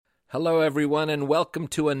Hello, everyone, and welcome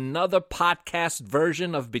to another podcast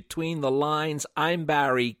version of Between the Lines. I'm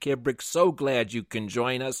Barry Kibrick. So glad you can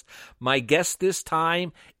join us. My guest this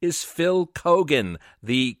time is Phil Keoghan,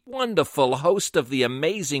 the wonderful host of The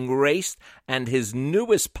Amazing Race and his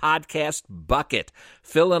newest podcast, Bucket.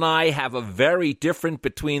 Phil and I have a very different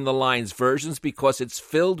Between the Lines versions because it's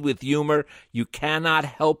filled with humor. You cannot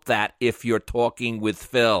help that if you're talking with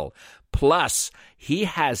Phil. Plus, he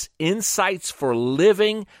has insights for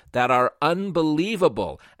living that are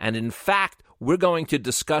unbelievable. And in fact, we're going to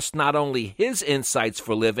discuss not only his insights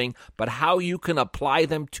for living, but how you can apply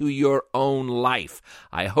them to your own life.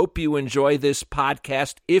 I hope you enjoy this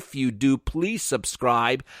podcast. If you do, please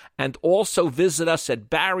subscribe and also visit us at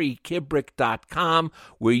barrykibrick.com,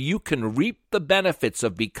 where you can reap the benefits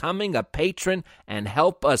of becoming a patron and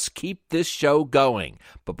help us keep this show going.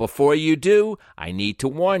 But before you do, I need to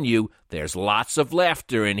warn you, there's lots of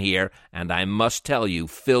laughter in here, and I must tell you,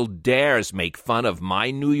 Phil dares make fun of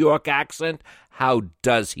my New York accent. How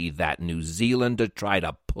does he, that New Zealander, try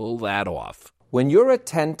to pull that off? When you're a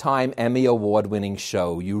 10-time Emmy Award-winning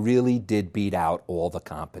show, you really did beat out all the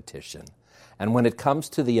competition. And when it comes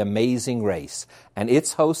to The Amazing Race and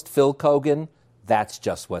its host, Phil Keoghan, that's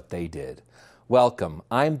just what they did. Welcome,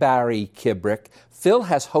 I'm Barry Kibrick. Phil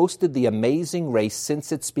has hosted The Amazing Race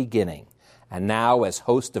since its beginning. And now, as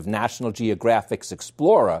host of National Geographic's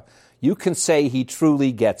Explorer, you can say he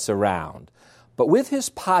truly gets around. But with his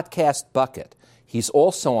podcast, Bucket, he's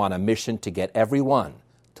also on a mission to get everyone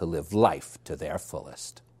to live life to their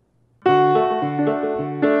fullest.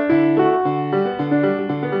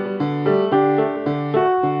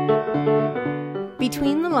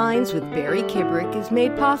 Between the Lines with Barry Kibrick is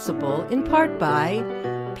made possible in part by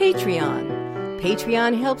Patreon.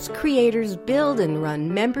 Patreon helps creators build and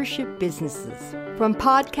run membership businesses, from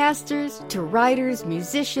podcasters to writers,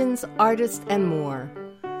 musicians, artists, and more,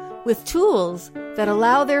 with tools that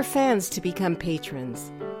allow their fans to become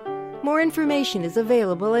patrons. More information is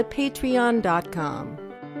available at patreon.com.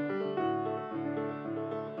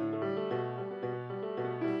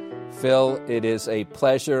 Phil, it is a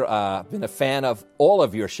pleasure. I've been a fan of all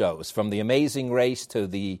of your shows, from The Amazing Race to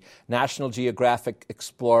the National Geographic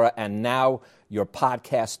Explorer, and now your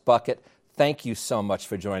podcast, Bucket. Thank you so much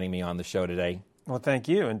for joining me on the show today. Well, thank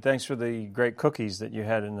you, and thanks for the great cookies that you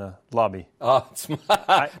had in the lobby. Oh,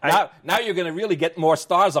 now you're going to really get more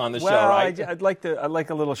stars on the show, right? I'd like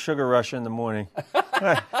a little sugar rush in the morning.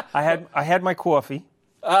 I had my coffee.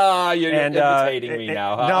 You're imitating me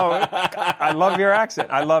now, huh? No, I love your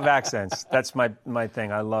accent. I love accents. That's my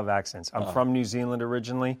thing. I love accents. I'm from New Zealand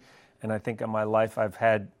originally, and I think in my life I've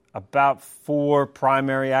had about 4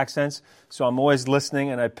 primary accents, so I'm always listening,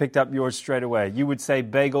 and I picked up yours straight away. You would say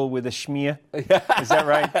bagel with a schmear. Is that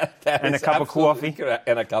right? And a cup of coffee? Correct.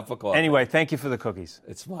 And a cup of coffee. Anyway, thank you for the cookies.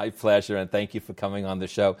 It's my pleasure, and thank you for coming on the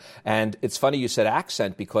show. And it's funny you said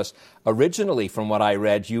accent, because originally, from what I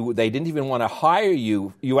read, they didn't even want to hire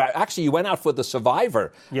you. You went out for The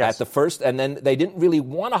Survivor at the first, and then they didn't really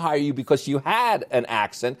want to hire you because you had an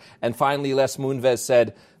accent, and finally Les Moonves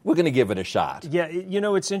said, we're going to give it a shot. Yeah,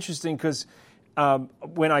 it's interesting because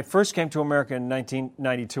when I first came to America in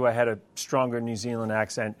 1992, I had a stronger New Zealand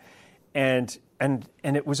accent, and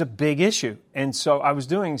it was a big issue. And so I was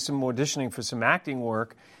doing some auditioning for some acting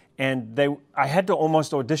work, and I had to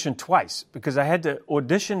almost audition twice because I had to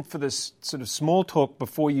audition for this sort of small talk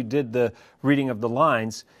before you did the reading of the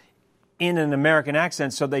lines in an American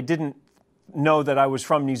accent, so they didn't know that I was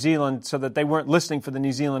from New Zealand, so that they weren't listening for the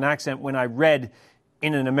New Zealand accent when I read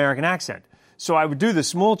in an American accent. So I would do the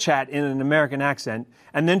small chat in an American accent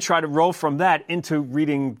and then try to roll from that into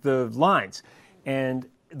reading the lines. And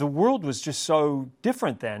the world was just so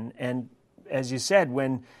different then. And as you said,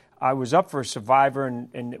 when I was up for Survivor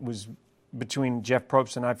and it was between Jeff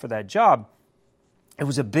Probst and I for that job, it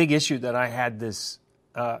was a big issue that I had this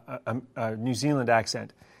New Zealand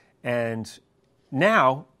accent. And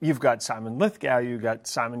now you've got Simon Lithgow, you've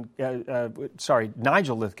got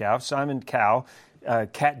Nigel Lithgow, Simon Cowell,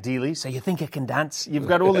 Kat Deely, So You Think You Can Dance. You've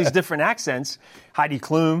got all these different accents. Heidi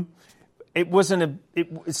Klum.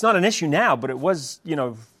 It's not an issue now, but it was,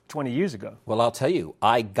 20 years ago. Well, I'll tell you,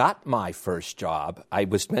 I got my first job. I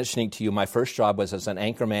was mentioning to you, my first job was as an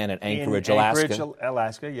anchorman at Anchorage,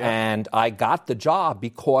 Alaska, yeah. And I got the job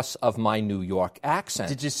because of my New York accent.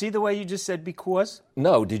 Did you see the way you just said because?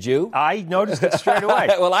 No, did you? I noticed it straight away.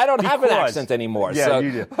 Well, I don't have an accent anymore. Yeah,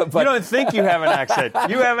 you do. But you don't think you have an accent.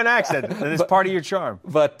 You have an accent, and it's part of your charm.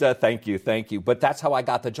 But thank you. But that's how I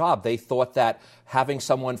got the job. They thought that having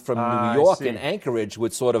someone from New York and Anchorage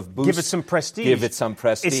would sort of boost... Give it some prestige. Give it some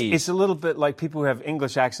prestige. It's a little bit like people who have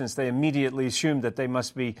English accents. They immediately assume that they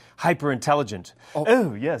must be hyper intelligent.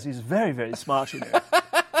 Oh yes, he's very, very smart.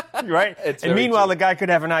 Right? And meanwhile, the guy could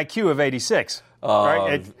have an IQ of 86.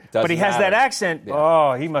 Right? But he has that accent. Yeah.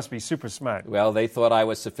 Oh, he must be super smart. Well, they thought I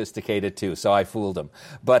was sophisticated too, so I fooled them.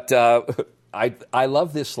 But I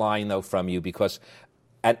love this line, though, from you because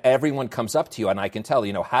and everyone comes up to you, and I can tell,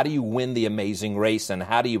 how do you win the amazing race, and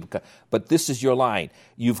how do you... But this is your line.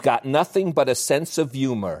 You've got nothing but a sense of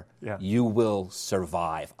humor. Yeah. You will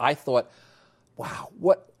survive. I thought, wow,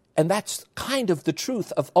 what... And that's kind of the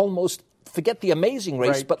truth of almost... Forget the amazing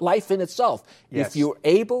race, right. But life in itself. Yes. If you're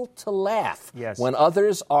able to laugh when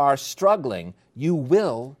others are struggling, you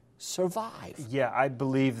will survive. Yeah, I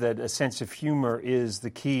believe that a sense of humor is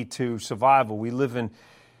the key to survival. We live in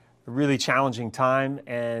a really challenging time,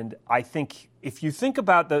 and I think if you think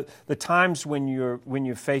about the times when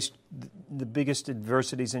you're faced the biggest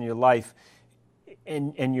adversities in your life,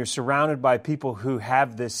 and you're surrounded by people who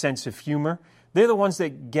have this sense of humor, they're the ones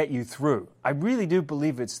that get you through. I really do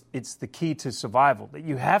believe it's the key to survival, that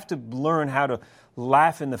you have to learn how to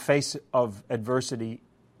laugh in the face of adversity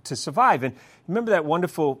to survive. And remember that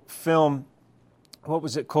wonderful film, what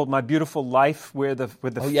was it called, My Beautiful Life, where the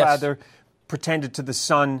father pretended to the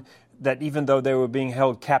son that even though they were being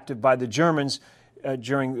held captive by the Germans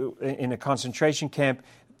in a concentration camp,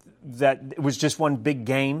 that it was just one big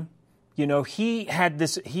game. He had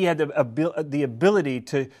the ability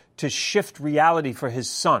to shift reality for his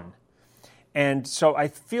son. And so I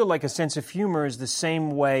feel like a sense of humor is the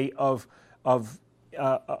same way of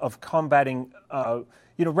combating,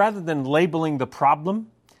 rather than labeling the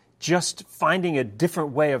problem, just finding a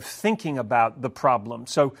different way of thinking about the problem.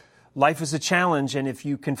 So life is a challenge, and if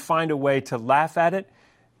you can find a way to laugh at it,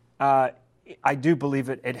 I do believe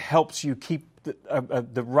it helps you keep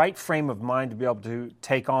the right frame of mind to be able to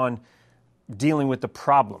take on dealing with the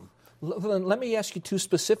problem. Let me ask you two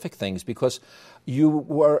specific things, because you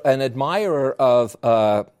were an admirer of,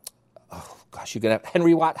 you're going to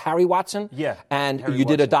have Harry Watson? Yeah. And you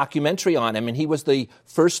did a documentary on him, and he was the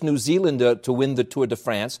first New Zealander to win the Tour de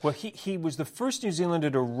France. Well, he was the first New Zealander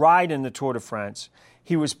to ride in the Tour de France.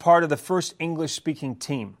 He was part of the first English-speaking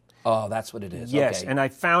team. Oh, that's what it is. Yes, okay. And I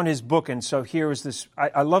found his book, and so here is this.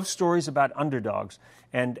 I love stories about underdogs,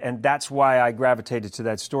 and that's why I gravitated to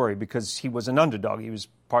that story, because he was an underdog. He was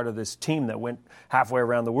part of this team that went halfway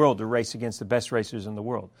around the world to race against the best racers in the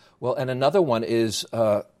world. Well, and another one is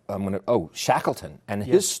Shackleton and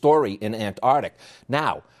his story in Antarctic.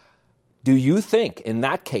 Now, do you think, in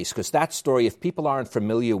that case, because that story, if people aren't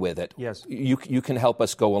familiar with it, you can help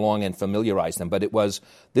us go along and familiarize them. But it was,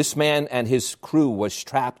 this man and his crew was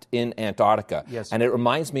trapped in Antarctica. Yes. And it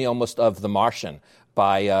reminds me almost of The Martian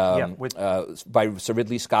by Sir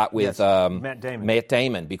Ridley Scott with Matt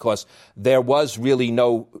Damon, because there was really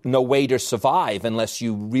no way to survive unless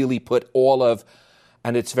you really put all of,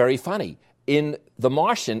 and it's very funny. In The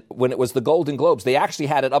Martian, when it was the Golden Globes, they actually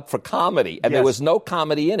had it up for comedy, and there was no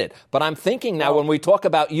comedy in it. But I'm thinking now, when we talk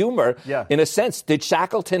about humor, in a sense, did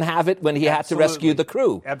Shackleton have it when he had to rescue the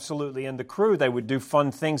crew? Absolutely. And the crew, they would do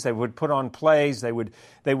fun things. They would put on plays. They would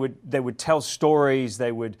tell stories.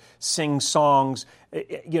 They would sing songs.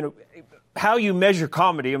 How you measure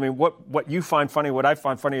comedy, I mean, what you find funny, what I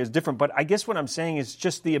find funny is different. But I guess what I'm saying is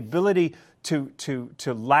just the ability to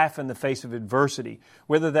laugh in the face of adversity,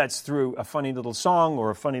 whether that's through a funny little song or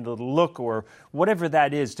a funny little look or whatever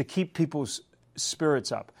that is, to keep people's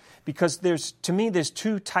spirits up. Because there's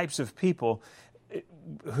two types of people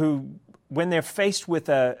who, when they're faced with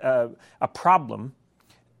a problem,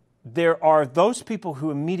 there are those people who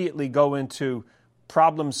immediately go into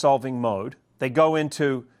problem-solving mode. They go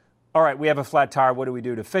into, all right, we have a flat tire, what do we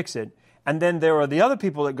do to fix it? And then there are the other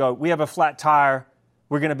people that go, we have a flat tire,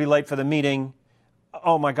 we're going to be late for the meeting.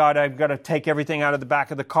 Oh my God, I've got to take everything out of the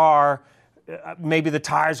back of the car. Maybe the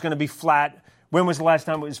tire's going to be flat. When was the last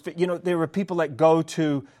time it was fit? There are people that go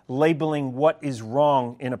to labeling what is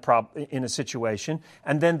wrong in a situation.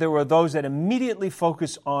 And then there are those that immediately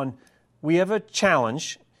focus on, we have a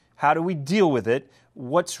challenge, how do we deal with it?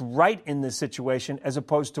 What's right in this situation as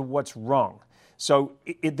opposed to what's wrong? So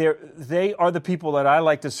they are the people that I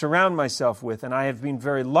like to surround myself with, and I have been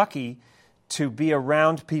very lucky to be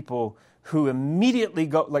around people who immediately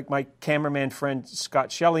go, like my cameraman friend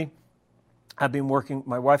Scott Shelley.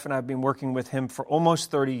 My wife and I have been working with him for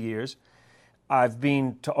almost 30 years. I've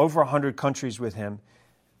been to over 100 countries with him.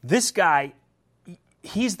 This guy,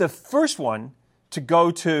 he's the first one to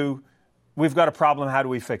go to, we've got a problem, how do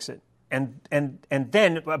we fix it? And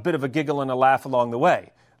then a bit of a giggle and a laugh along the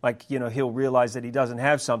way. Like, he'll realize that he doesn't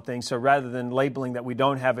have something, so rather than labeling that we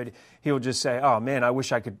don't have it, he'll just say, oh man, I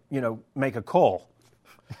wish I could, make a call.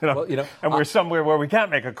 Well, and we're somewhere where we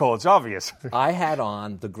can't make a call. It's obvious. I had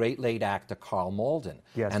on the great late actor Carl Malden,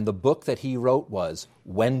 yes. and the book that he wrote was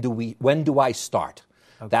When Do I Start?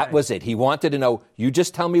 Okay. That was it. He wanted to know, you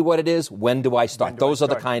just tell me what it is, when do I start? Those are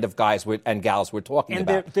the kind of guys and gals we're talking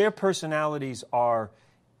about. And their personalities are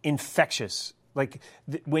infectious. Like,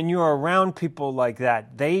 when you're around people like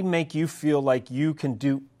that, they make you feel like you can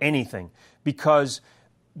do anything because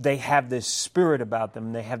they have this spirit about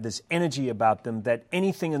them, they have this energy about them that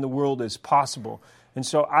anything in the world is possible. And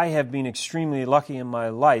so I have been extremely lucky in my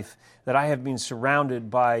life that I have been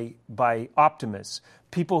surrounded by optimists,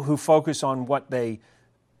 people who focus on what they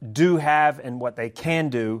do have and what they can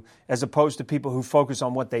do, as opposed to people who focus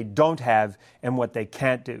on what they don't have and what they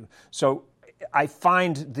can't do. So I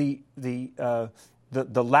find the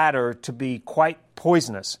latter to be quite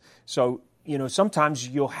poisonous. So, sometimes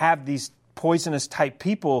you'll have these poisonous type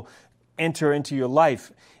people enter into your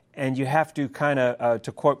life, and you have to kind of,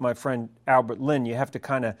 to quote my friend Albert Lynn, you have to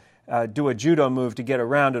kind of do a judo move to get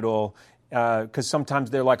around it all, because sometimes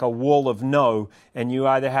they're like a wall of no, and you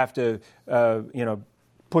either have to,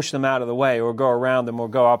 push them out of the way or go around them or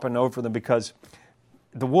go up and over them, because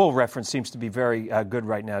the wool reference seems to be very good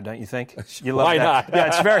right now, don't you think? You love Why that? not?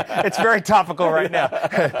 Yeah, it's very topical right now.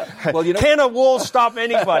 Well, can a wool stop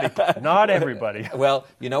anybody? Not everybody. Well,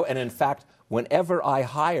 and in fact, whenever I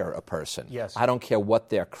hire a person, yes. I don't care what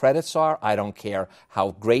their credits are, I don't care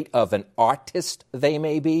how great of an artist they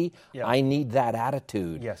may be, yeah. I need that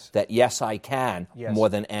attitude yes. that yes, I can, yes. more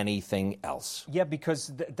than anything else. Yeah,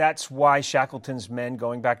 because that's why Shackleton's Men,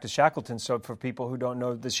 going back to Shackleton, so for people who don't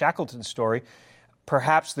know the Shackleton story,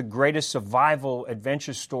 perhaps the greatest survival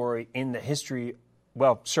adventure story in the history,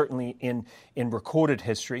 well, certainly in recorded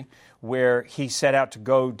history, where he set out to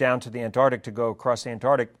go down to the Antarctic, to go across the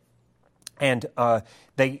Antarctic, and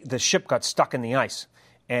the ship got stuck in the ice,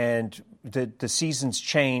 and the seasons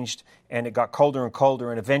changed, and it got colder and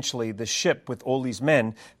colder, and eventually the ship, with all these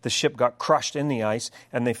men, the ship got crushed in the ice,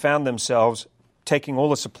 and they found themselves taking all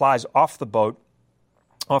the supplies off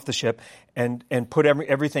the ship, and put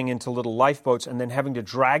everything into little lifeboats, and then having to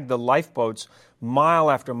drag the lifeboats mile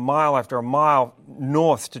after mile after mile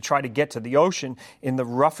north to try to get to the ocean in the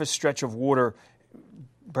roughest stretch of water,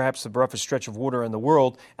 perhaps the roughest stretch of water in the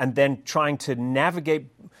world, and then trying to navigate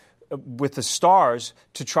with the stars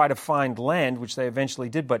to try to find land, which they eventually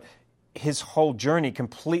did. But his whole journey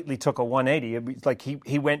completely took a 180. It was like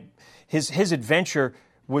he went, his adventure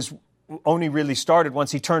was only really started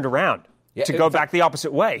once he turned around. Yeah, to go back the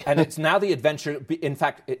opposite way. And it's now the adventure. In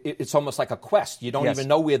fact, it's almost like a quest. You don't yes. even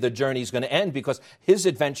know where the journey's going to end, because his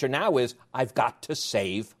adventure now is, I've got to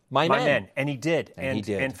save my men. And he did. And he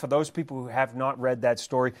did. And for those people who have not read that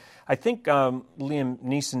story, I think Liam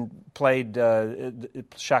Neeson played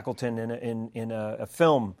Shackleton in a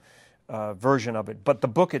film version of it. But the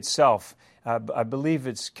book itself, I believe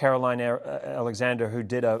it's Caroline Alexander who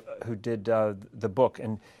did the book.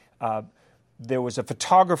 And there was a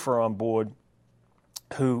photographer on board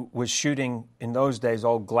who was shooting, in those days,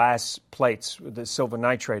 old glass plates, with the silver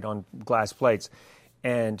nitrate on glass plates.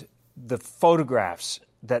 And the photographs,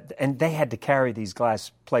 and they had to carry these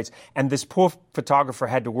glass plates. And this poor photographer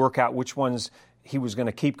had to work out which ones he was going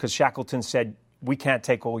to keep, because Shackleton said, we can't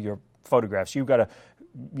take all your photographs. You've got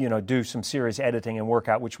to, do some serious editing and work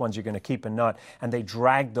out which ones you're going to keep and not. And they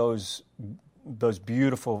dragged those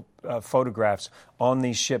beautiful photographs on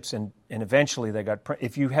these ships, and eventually they got,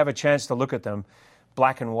 if you have a chance to look at them,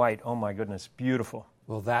 black and white, oh my goodness, beautiful.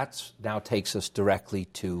 Well, that now takes us directly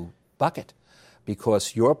to Bucket,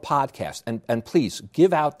 because your podcast, and please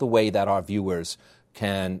give out the way that our viewers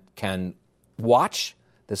can watch.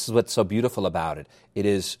 This is what's so beautiful about it. It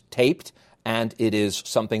is taped, and it is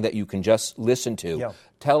something that you can just listen to. Yeah.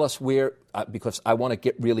 Tell us where, because I want to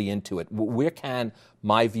get really into it, where can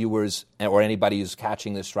my viewers, or anybody who's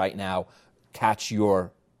catching this right now, catch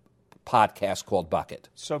your podcast called Bucket?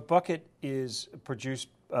 So Bucket is produced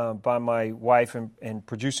by my wife and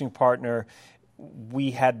producing partner.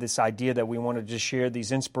 We had this idea that we wanted to share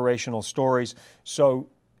these inspirational stories. So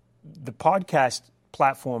the podcast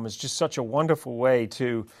platform is just such a wonderful way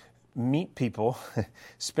to meet people,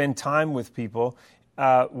 spend time with people,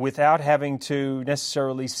 without having to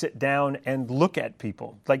necessarily sit down and look at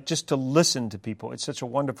people, like just to listen to people. It's such a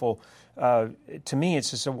wonderful, to me, it's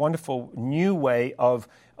just a wonderful new way of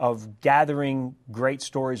gathering great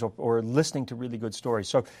stories or listening to really good stories.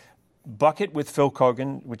 So Bucket with Phil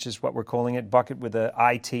Keoghan, which is what we're calling it, Bucket with a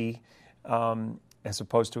IT as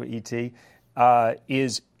opposed to an ET,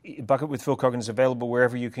 is Bucket with Phil Keoghan is available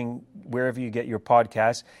wherever you get your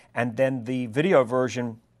podcasts. And then the video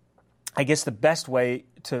version, I guess the best way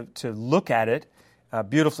to look at it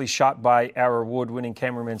beautifully shot by our award-winning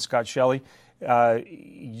cameraman, Scott Shelley.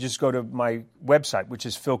 You just go to my website, which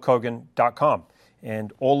is philkogan.com.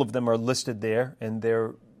 And all of them are listed there. And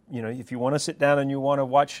they're, if you want to sit down and you want to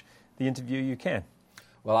watch the interview, you can.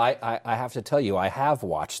 Well, I have to tell you, I have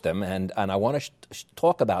watched them, and I want to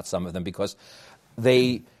talk about some of them because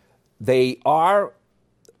they are.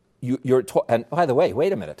 And by the way,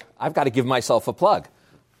 wait a minute. I've got to give myself a plug.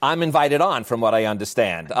 I'm invited on, from what I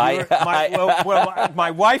understand.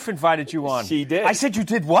 My wife invited you on. She did. I said, you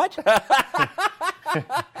did what?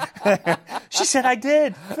 She said, I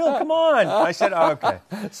did. Phil, come on. I said, oh, okay.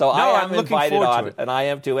 So I am invited on, to it. and I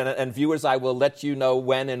am too. And viewers, I will let you know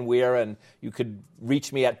when and where, and you could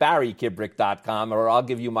reach me at barrykibrick.com, or I'll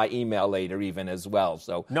give you my email later even as well.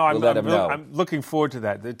 So we'll let them know. I'm looking forward to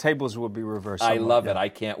that. The tables will be reversed. I love it. I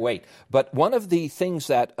can't wait. But one of the things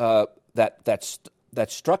that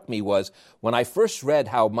struck me was when I first read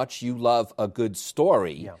how much you love a good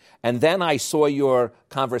story, and then I saw your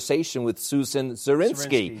conversation with Susan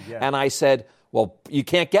Zirinsky, and I said, well, you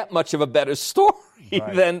can't get much of a better story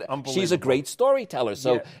than she's a great storyteller.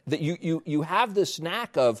 So that you have this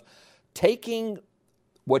knack of taking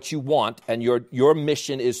what you want, and your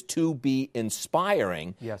mission is to be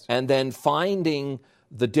inspiring, and then finding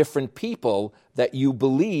the different people that you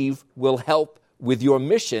believe will help with your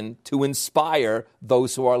mission to inspire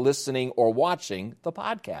those who are listening or watching the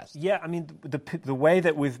podcast. Yeah, I mean, the way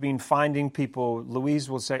that we've been finding people, Louise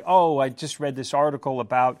will say, oh, I just read this article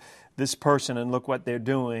about this person and look what they're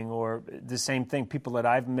doing, or the same thing, people that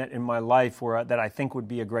I've met in my life or that I think would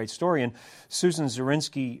be a great story. And Susan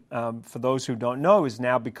Zirinsky, for those who don't know, has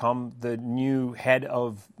now become the new head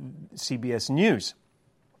of CBS News.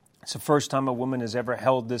 It's the first time a woman has ever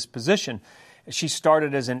held this position. She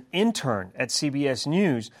started as an intern at CBS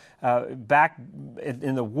News back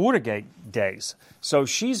in the Watergate days. So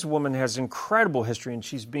she's a woman who has incredible history, and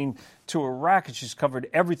she's been to Iraq, and she's covered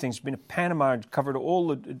everything. She's been to Panama and covered all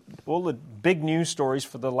the big news stories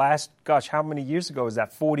for the last, how many years ago is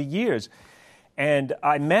that? 40 years. And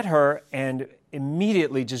I met her, and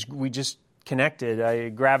immediately we just connected. I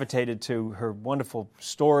gravitated to her wonderful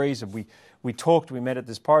stories, and we talked. We met at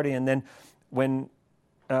this party, and then when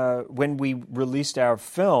we released our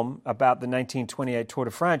film about the 1928 Tour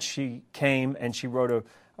de France, she came and she wrote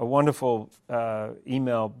a wonderful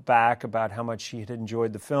email back about how much she had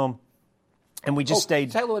enjoyed the film. And we just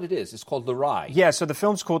stayed. Tell her what it is. It's called Le Ride. Yeah, so the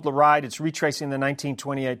film's called Le Ride. It's retracing the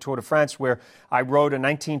 1928 Tour de France, where I rode a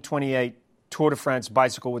 1928 Tour de France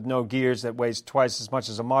bicycle with no gears that weighs twice as much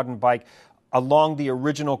as a modern bike along the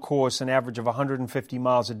original course, an average of 150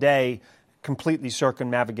 miles a day, completely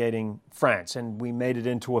circumnavigating France. And we made it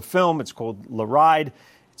into a film. It's called Le Ride.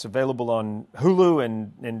 It's available on Hulu,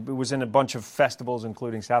 and it was in a bunch of festivals,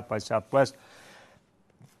 including South by Southwest.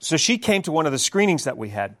 So she came to one of the screenings that we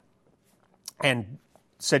had and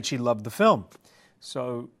said she loved the film.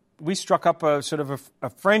 So we struck up a sort of a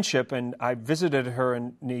friendship, and I visited her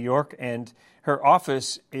in New York, and her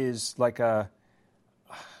office is like a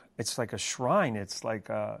shrine. It's like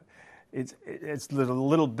it's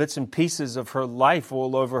little bits and pieces of her life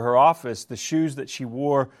all over her office. The shoes that she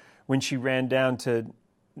wore when she ran down to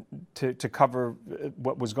cover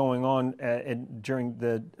what was going on during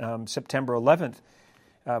the September 11th,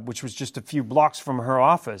 which was just a few blocks from her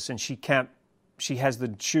office, and she has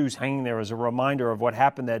the shoes hanging there as a reminder of what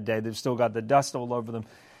happened that day. They've still got the dust all over them.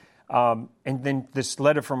 And then this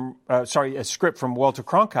letter a script from Walter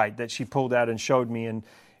Cronkite that she pulled out and showed me, and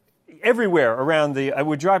everywhere around I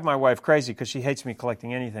would drive my wife crazy because she hates me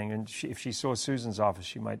collecting anything, and if she saw Susan's office,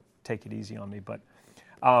 she might take it easy on me. But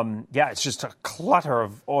it's just a clutter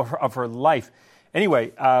of her life.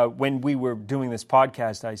 Anyway, when we were doing this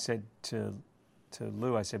podcast, I said to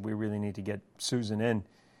Lou, I said, we really need to get Susan in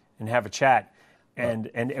and have a chat. And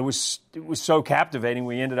it was so captivating.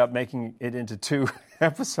 We ended up making it into 2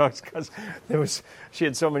 episodes because she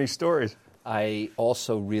had so many stories. I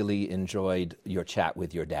also really enjoyed your chat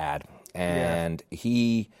with your dad, and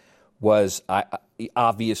he was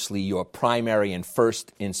obviously your primary and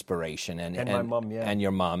first inspiration, and my mom, and your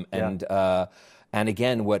mom, and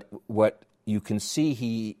again, what you can see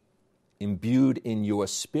he imbued in your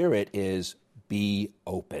spirit is be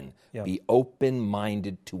open, be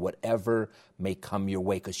open-minded to whatever may come your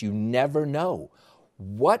way, because you never know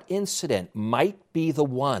what incident might be the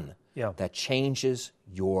one that changes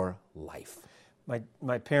your life.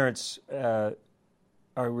 My parents, I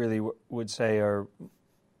really would say, are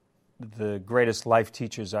the greatest life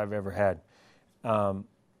teachers I've ever had.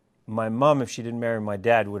 My mom, if she didn't marry my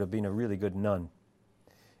dad, would have been a really good nun.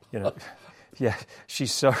 Yeah,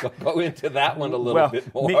 she's so... Go into that one a little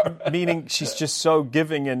bit more. Meaning she's just so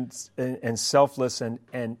giving and selfless, and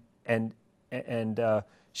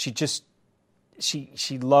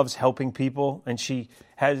she loves helping people, and she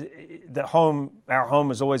has our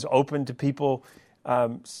home is always open to people.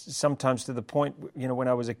 Sometimes to the point, when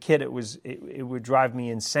I was a kid, it would drive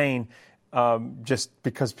me insane, just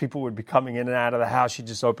because people would be coming in and out of the house. She'd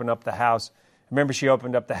just open up the house. I remember she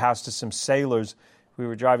opened up the house to some sailors. We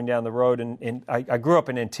were driving down the road, and I grew up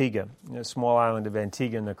in Antigua, a small island of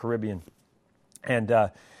Antigua in the Caribbean. And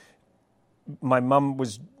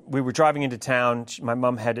we were driving into town. My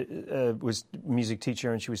mom was a music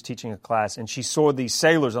teacher, and she was teaching a class, and she saw these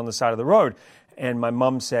sailors on the side of the road. And my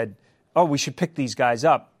mom said, "Oh, we should pick these guys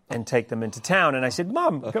up and take them into town." And I said,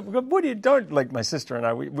 "Mom, what are you doing?" Like, my sister and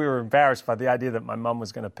I, we were embarrassed by the idea that my mom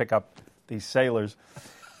was going to pick up these sailors,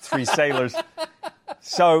 3 sailors.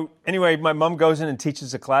 So anyway, my mom goes in and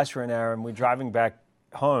teaches a class for an hour, and we're driving back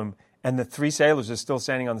home, and the 3 sailors are still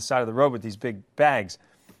standing on the side of the road with these big bags.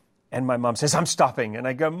 And my mom says, "I'm stopping." And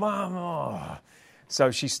I go, "Mom, oh." So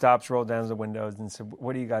she stops, rolled down the windows, and said,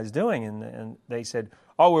 "What are you guys doing?" And they said,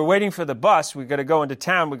 "Oh, we're waiting for the bus. We've got to go into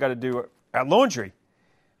town. We've got to do our laundry."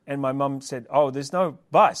 And my mom said, "Oh, there's no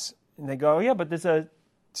bus." And they go, "Oh, yeah, but there's a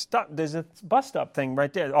bus stop thing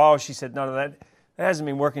right there." "Oh," she said, "No, that hasn't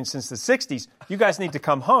been working since the 60s. You guys need to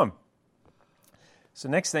come home." So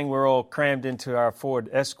next thing, we're all crammed into our Ford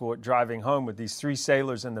Escort driving home with these 3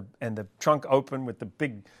 sailors and the trunk open with the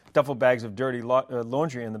big duffel bags of dirty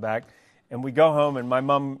laundry in the back. And we go home, and my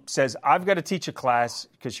mom says, "I've got to teach a class,"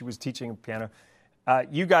 because she was teaching piano.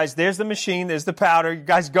 "You guys, there's the machine, there's the powder. You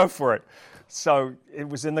guys go for it." So it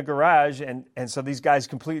was in the garage, and so these guys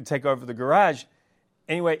completely take over the garage.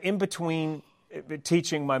 Anyway, in between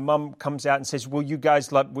teaching, my mom comes out and says, would you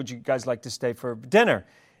guys like to stay for dinner?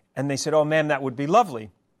 And they said, "Oh, ma'am, that would be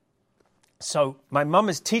lovely." So my mom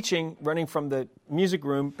is teaching, running from the music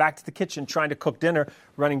room back to the kitchen, trying to cook dinner,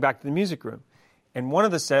 running back to the music room. And one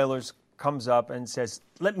of the sailors comes up and says,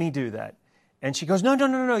 "Let me do that." And she goes, No,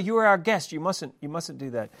 you are our guest. You mustn't do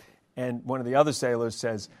that." And one of the other sailors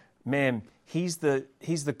says, "Ma'am, he's the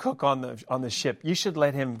cook on the ship. You should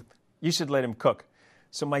let him cook."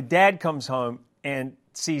 So my dad comes home and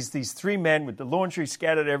sees these 3 men with the laundry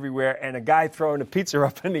scattered everywhere, and a guy throwing a pizza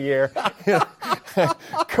up in the air,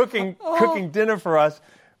 cooking dinner for us.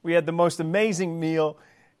 We had the most amazing meal,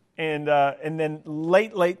 and then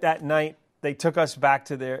late that night, they took us back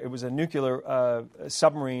to it was a nuclear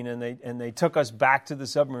submarine, and they took us back to the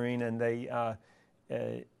submarine, and they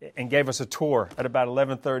and gave us a tour at about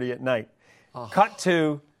 11:30 at night. Cut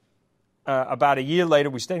to about a year later.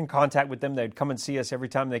 We stayed in contact with them. They'd come and see us every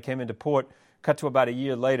time they came into port. Cut to about a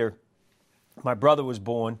year later, my brother was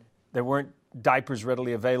born. There weren't diapers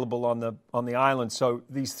readily available on the island, so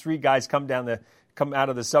these 3 guys come out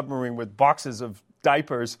of the submarine with boxes of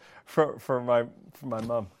diapers for my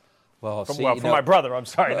mom. Well, for my brother, I'm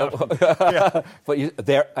sorry. Yeah. But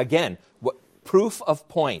there again, proof of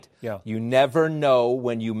point. Yeah. You never know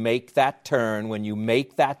when you make that turn, when you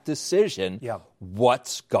make that decision,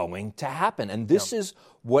 what's going to happen. And this is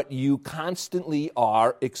what you constantly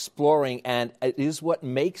are exploring, and it is what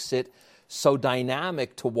makes it so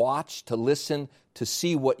dynamic to watch, to listen, to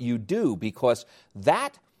see what you do, because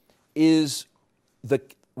that is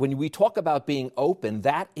when we talk about being open,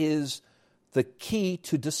 that is the key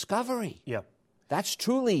to discovery. Yeah. That's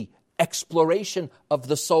truly exploration of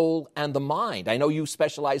the soul and the mind. I know you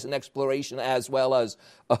specialize in exploration as well as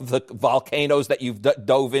of the volcanoes that you've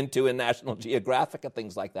dove into in National Geographic and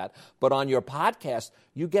things like that. But on your podcast,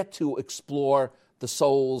 you get to explore the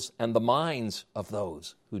souls and the minds of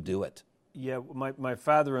those who do it. Yeah, my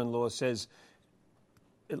father-in-law says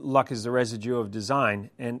luck is the residue of design,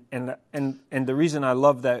 and the reason I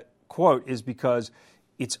love that quote is because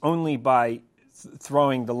it's only by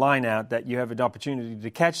throwing the line out that you have an opportunity to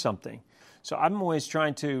catch something. So I'm always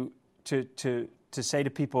trying to say to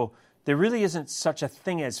people, there really isn't such a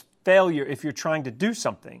thing as failure if you're trying to do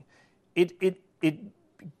something. It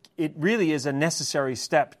really is a necessary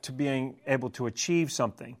step to being able to achieve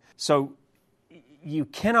something. So you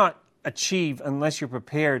cannot achieve unless you're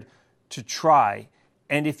prepared to try.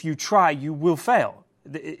 And if you try, you will fail.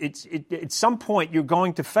 At some point, you're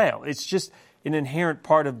going to fail. It's just an inherent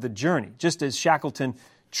part of the journey. Just as Shackleton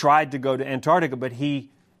tried to go to Antarctica, but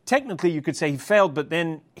technically you could say he failed, but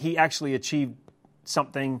then he actually achieved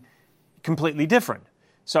something completely different.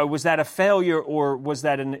 So was that a failure, or was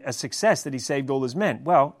that a success that he saved all his men?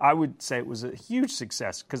 Well, I would say it was a huge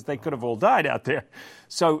success, because they could have all died out there.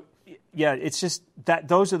 So, yeah, it's just that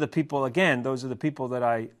those are the people that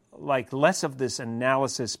I like, less of this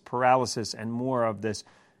analysis paralysis and more of this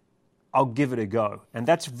I'll give it a go. And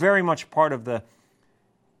that's very much part of the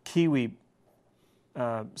Kiwi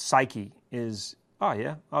psyche is, oh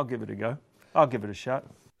yeah, I'll give it a go. I'll give it a shot.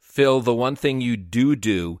 Phil, the one thing you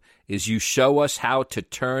do is you show us how to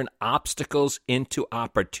turn obstacles into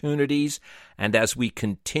opportunities. And as we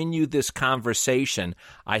continue this conversation,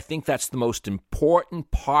 I think that's the most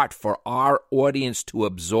important part for our audience to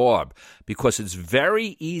absorb, because it's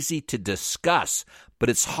very easy to discuss, but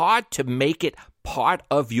it's hard to make it part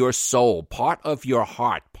of your soul, part of your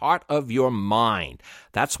heart, part of your mind.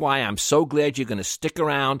 That's why I'm so glad you're going to stick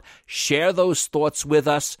around, share those thoughts with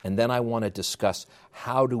us, and then I want to discuss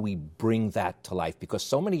how do we bring that to life, because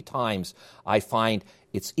so many times I find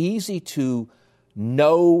it's easy to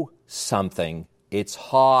know something, it's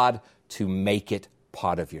hard to make it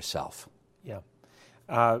part of yourself. Yeah.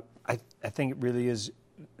 I think it really is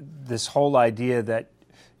this whole idea that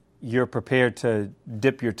you're prepared to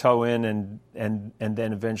dip your toe in and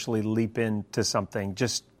then eventually leap into something,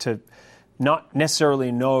 just to not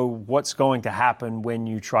necessarily know what's going to happen when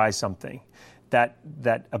you try something. That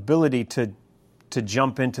ability to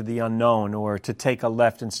jump into the unknown or to take a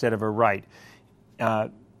left instead of a right.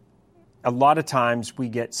 A lot of times we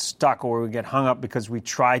get stuck or we get hung up because we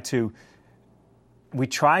try to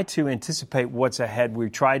anticipate what's ahead.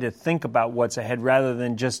 We try to think about what's ahead rather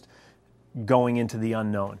than just going into the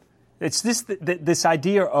unknown. It's this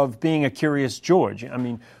idea of being a curious George. I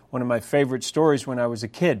mean, one of my favorite stories when I was a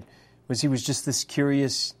kid was he was just this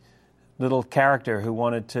curious little character who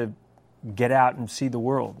wanted to get out and see the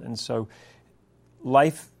world. And so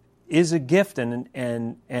life is a gift, and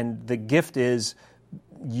the gift is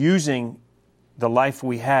using the life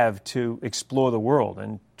we have to explore the world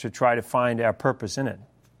and to try to find our purpose in it.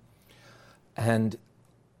 And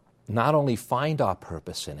not only find our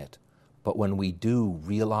purpose in it, but when we do,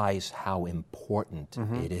 realize how important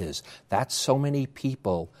it is. That's so many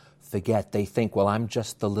people forget. They think, well, I'm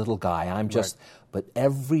just the little guy. Right. But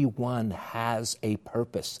everyone has a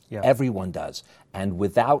purpose. Yeah. Everyone does. And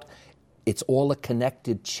without, it's all a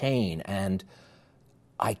connected chain. And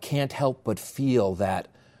I can't help but feel that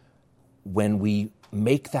when we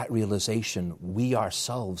make that realization, we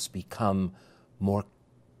ourselves become more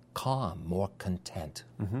calm, more content.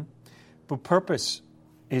 Mm-hmm. But purpose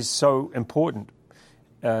is so important.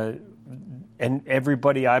 And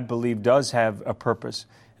everybody, I believe, does have a purpose.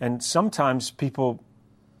 And sometimes people,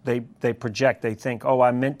 they project, they think, oh,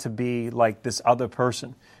 I'm meant to be like this other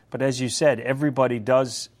person. But as you said, everybody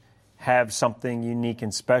does have something unique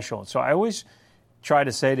and special. So I always try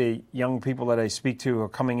to say to young people that I speak to who are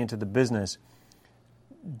coming into the business,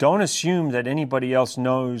 don't assume that anybody else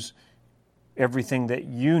knows everything that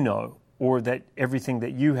you know, or that everything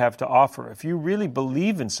that you have to offer. If you really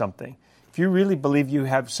believe in something, if you really believe you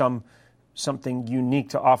have something unique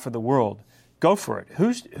to offer the world, go for it.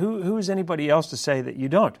 Who is anybody else to say that you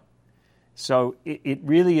don't? So it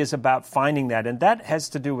really is about finding that. And that has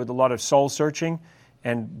to do with a lot of soul searching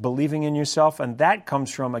and believing in yourself. And that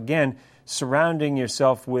comes from, again, surrounding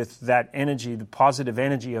yourself with that energy, the positive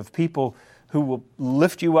energy of people who will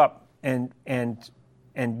lift you up and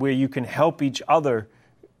where you can help each other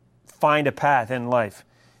find a path in life,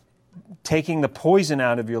 taking the poison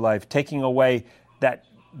out of your life, taking away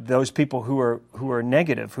those people who are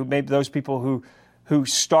negative, who maybe those people who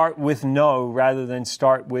start with no rather than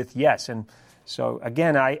start with yes. And so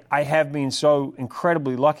again, I have been so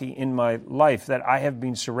incredibly lucky in my life that I have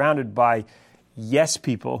been surrounded by yes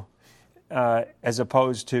people as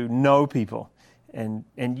opposed to no people. And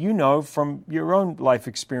you know from your own life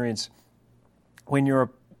experience, when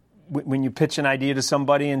you pitch an idea to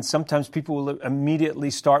somebody, and sometimes people will immediately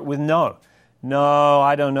start with no. No,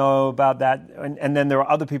 I don't know about that. And then there are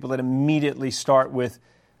other people that immediately start with,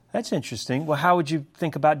 that's interesting. Well, how would you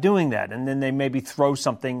think about doing that? And then they maybe throw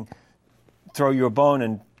you a bone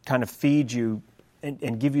and kind of feed you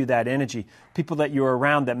and give you that energy. People that you're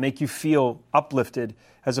around that make you feel uplifted,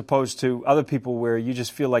 as opposed to other people where you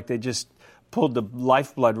just feel like they just pulled the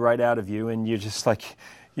lifeblood right out of you, and you're just like,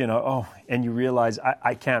 and you realize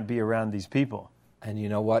I can't be around these people. And you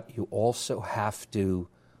know what? You also have to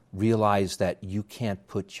realize that you can't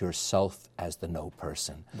put yourself as the no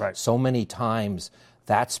person. Right. So many times,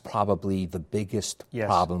 that's probably the biggest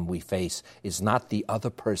problem we face, is not the other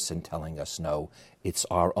person telling us no. It's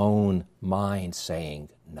our own mind saying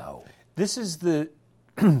no. This is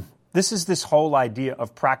this whole idea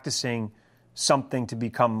of practicing something to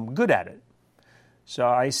become good at it. So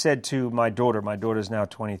I said to my daughter's now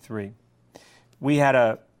 23, we had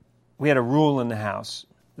a rule in the house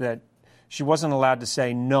that she wasn't allowed to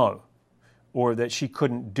say no, or that she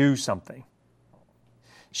couldn't do something.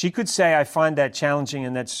 She could say, I find that challenging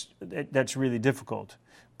and that's really difficult.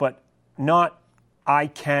 But not I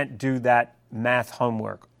can't do that math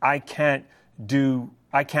homework. I can't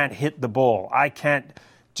hit the ball. I can't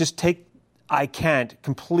just take I can't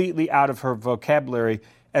completely out of her vocabulary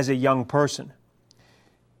as a young person.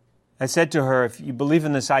 I said to her, if you believe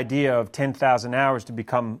in this idea of 10,000 hours to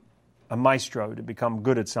become a maestro, to become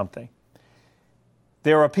good at something,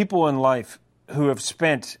 there are people in life who have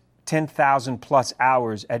spent 10,000 plus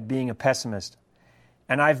hours at being a pessimist.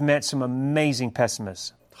 And I've met some amazing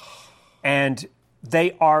pessimists. And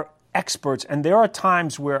they are experts. And there are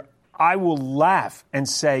times where I will laugh and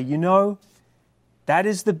say, you know, that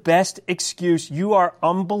is the best excuse. You are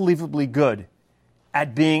unbelievably good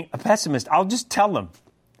at being a pessimist. I'll just tell them.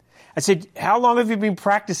 I said, how long have you been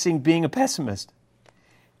practicing being a pessimist?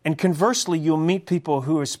 And conversely, you'll meet people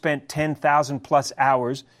who have spent 10,000 plus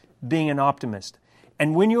hours being an optimist.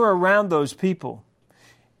 And when you're around those people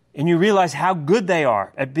and you realize how good they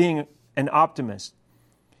are at being an optimist,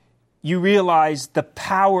 you realize the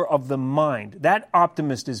power of the mind. That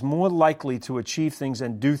optimist is more likely to achieve things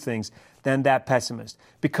and do things than that pessimist,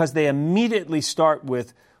 because they immediately start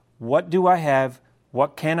with, what do I have,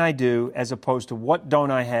 what can I do, as opposed to what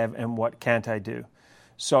don't I have and what can't I do.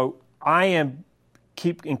 So I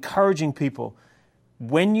keep encouraging people,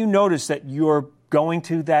 when you notice that you're going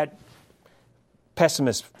to that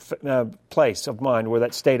pessimist place of mind, or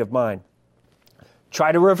that state of mind,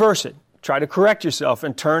 try to reverse it. Try to correct yourself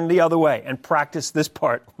and turn the other way and practice this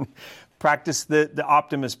part. Practice the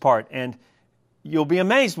optimist part. And you'll be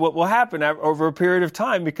amazed what will happen over a period of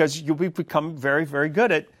time, because you'll become very, very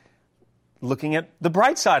good at looking at the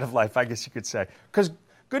bright side of life, I guess you could say. Because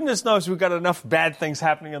goodness knows we've got enough bad things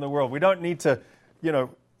happening in the world. We don't need to,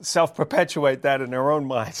 self-perpetuate that in our own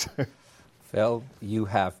minds. Phil, you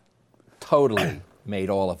have totally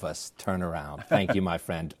made all of us turn around. Thank you, my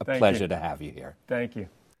friend. A pleasure to have you here. Thank you.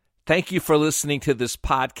 Thank you for listening to this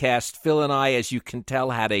podcast. Phil and I, as you can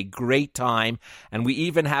tell, had a great time, and we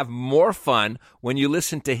even have more fun when you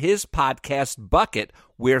listen to his podcast, Bucket,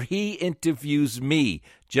 where he interviews me.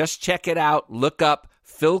 Just check it out. Look up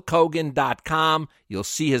philkogan.com. You'll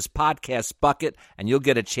see his podcast, Bucket, and you'll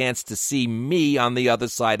get a chance to see me on the other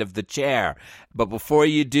side of the chair. But before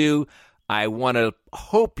you do, I want to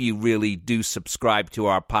hope you really do subscribe to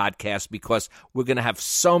our podcast, because we're going to have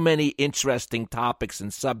so many interesting topics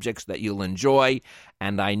and subjects that you'll enjoy.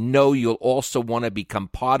 And I know you'll also want to become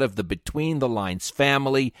part of the Between the Lines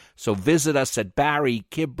family. So visit us at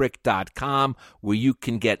barrykibrick.com, where you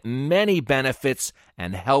can get many benefits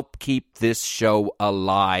and help keep this show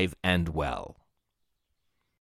alive and well.